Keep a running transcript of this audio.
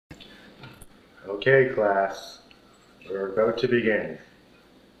Okay, class, we're about to begin.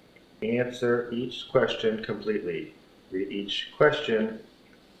 Answer each question completely. Read each question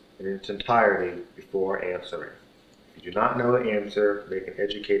in its entirety before answering. If you do not know the answer, make an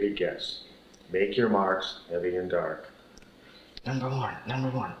educated guess. Make your marks heavy and dark. Number one.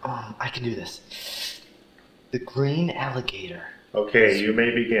 I can do this. The green alligator. Okay, you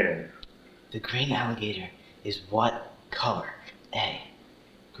may begin. The green alligator is what color? A,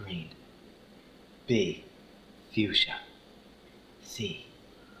 green. B, fuchsia. C,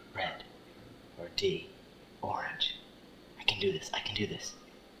 red. Or D, orange. I can do this.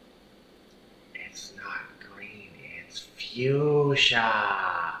 It's not green, it's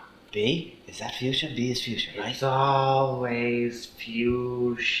fuchsia. B? Is that fuchsia? B is fuchsia, right? It's always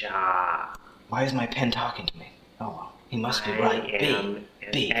fuchsia. Why is my pen talking to me? Oh well, he must be right. I am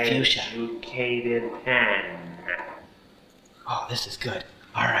B, an fuchsia. educated pen. Oh, this is good.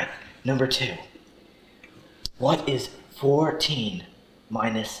 Alright, number 2. What is 14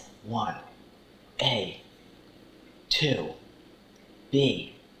 minus 1? A, 2.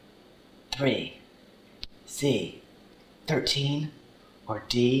 B, 3. C, 13. Or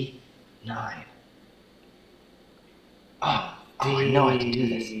D, 9. I know I can do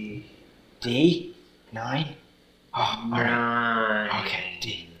this. D, 9? Oh, alright. Okay,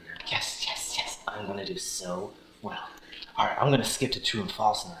 D. Yes. I'm gonna do so well. Alright, I'm gonna skip to true and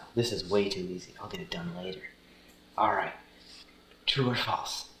false now. This is way too easy. I'll get it done later. Alright. True or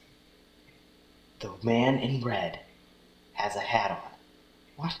false? The man in red has a hat on.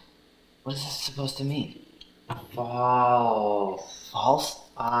 What? What is this supposed to mean? False. False?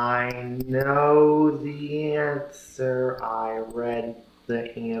 I know the answer. I read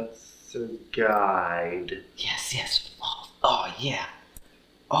the answer guide. Yes, false. Oh, yeah.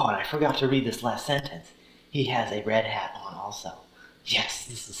 Oh, and I forgot to read this last sentence. He has a red hat on also. Yes,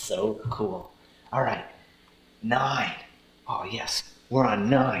 this is so cool. All right, 9. Oh, yes, we're on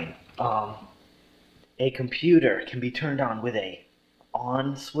 9. A computer can be turned on with a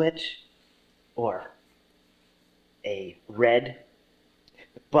on switch or a red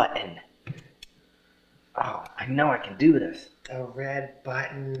button. Oh, I know I can do this. The red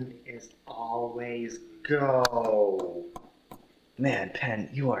button is always go. Man, Penn,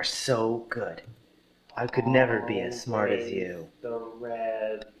 you are so good. I could never be as smart as you. The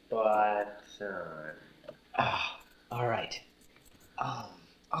red button. All right.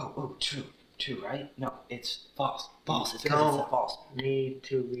 True, right? No, it's false. False. It's because it's a false. Need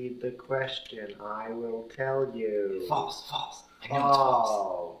to read the question. I will tell you. False. I know it's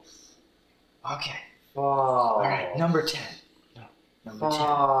false. Okay. False. All right, number 10. No, number 10.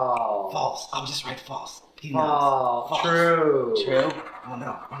 False. I'll just write false. False. True. True? Oh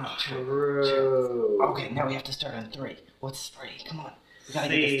no, True. Okay, now we have to start on 3. What's 3? Come on. We gotta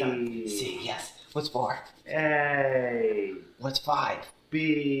get this done. C, yes. What's 4? A. What's 5?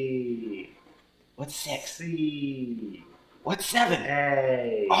 B. What's 6? C. What's 7?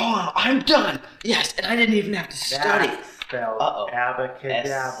 A. Oh, I'm done. Yes, and I didn't even have to study. That spells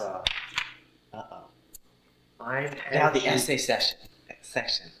abacadabra. Now the essay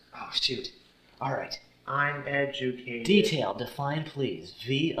section. Oh, shoot. All right. I'm educated. Detail. Define, please.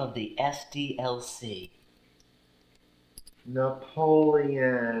 V of the SDLC.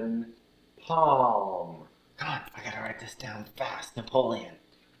 Napoleon Palm. Come on, I gotta write this down fast. Napoleon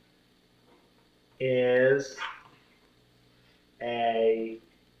is a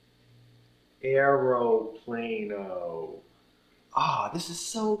aeroplano. Ah, this is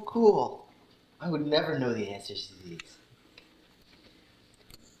so cool. I would never know the answers to these.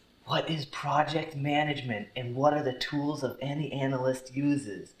 What is project management and what are the tools of any analyst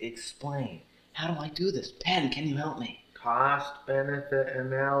uses? Explain. How do I do this? Penn, can you help me? Cost-benefit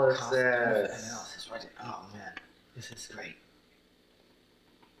analysis. Cost-benefit analysis, right? Oh man, this is great.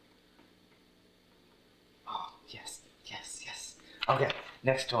 Oh, yes. Okay,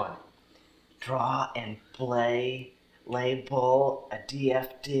 next one. Draw and label a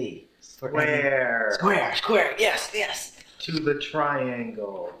DFD. Square. Square, yes. To the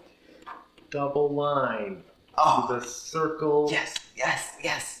triangle. Double line. Oh. To the circle.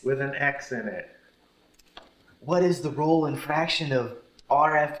 Yes. With an X in it. What is the role and fraction of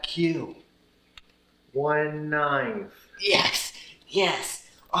RFQ? 1/9. Yes.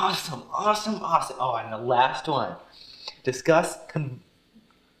 Awesome. Oh, and the last one. Discuss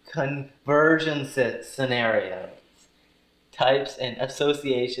conversion scenarios, types and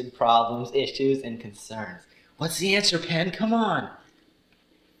association problems, issues, and concerns. What's the answer, Penn? Come on.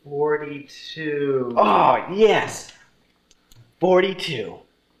 42. Oh, yes. 42.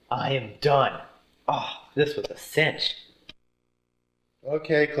 I am done. Oh, this was a cinch.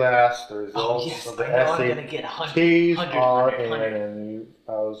 Okay, class, the Oh, results yes, of the I know I'm SATs going to get 100, 100, are 100, in, 100. and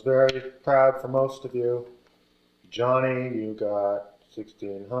I was very proud for most of you. Johnny, you got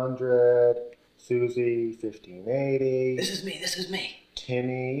 1600. Susie, 1580. This is me, this is me.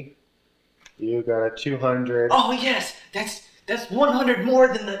 Timmy, you got a 200, Oh, yes, that's 100 more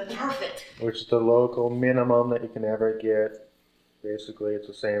than the perfect. which is the local minimum that you can ever get. Basically, it's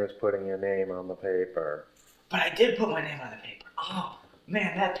the same as putting your name on the paper. But I did put my name on the paper. Oh,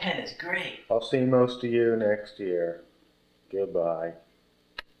 man, that pen is great. I'll see most of you next year. Goodbye.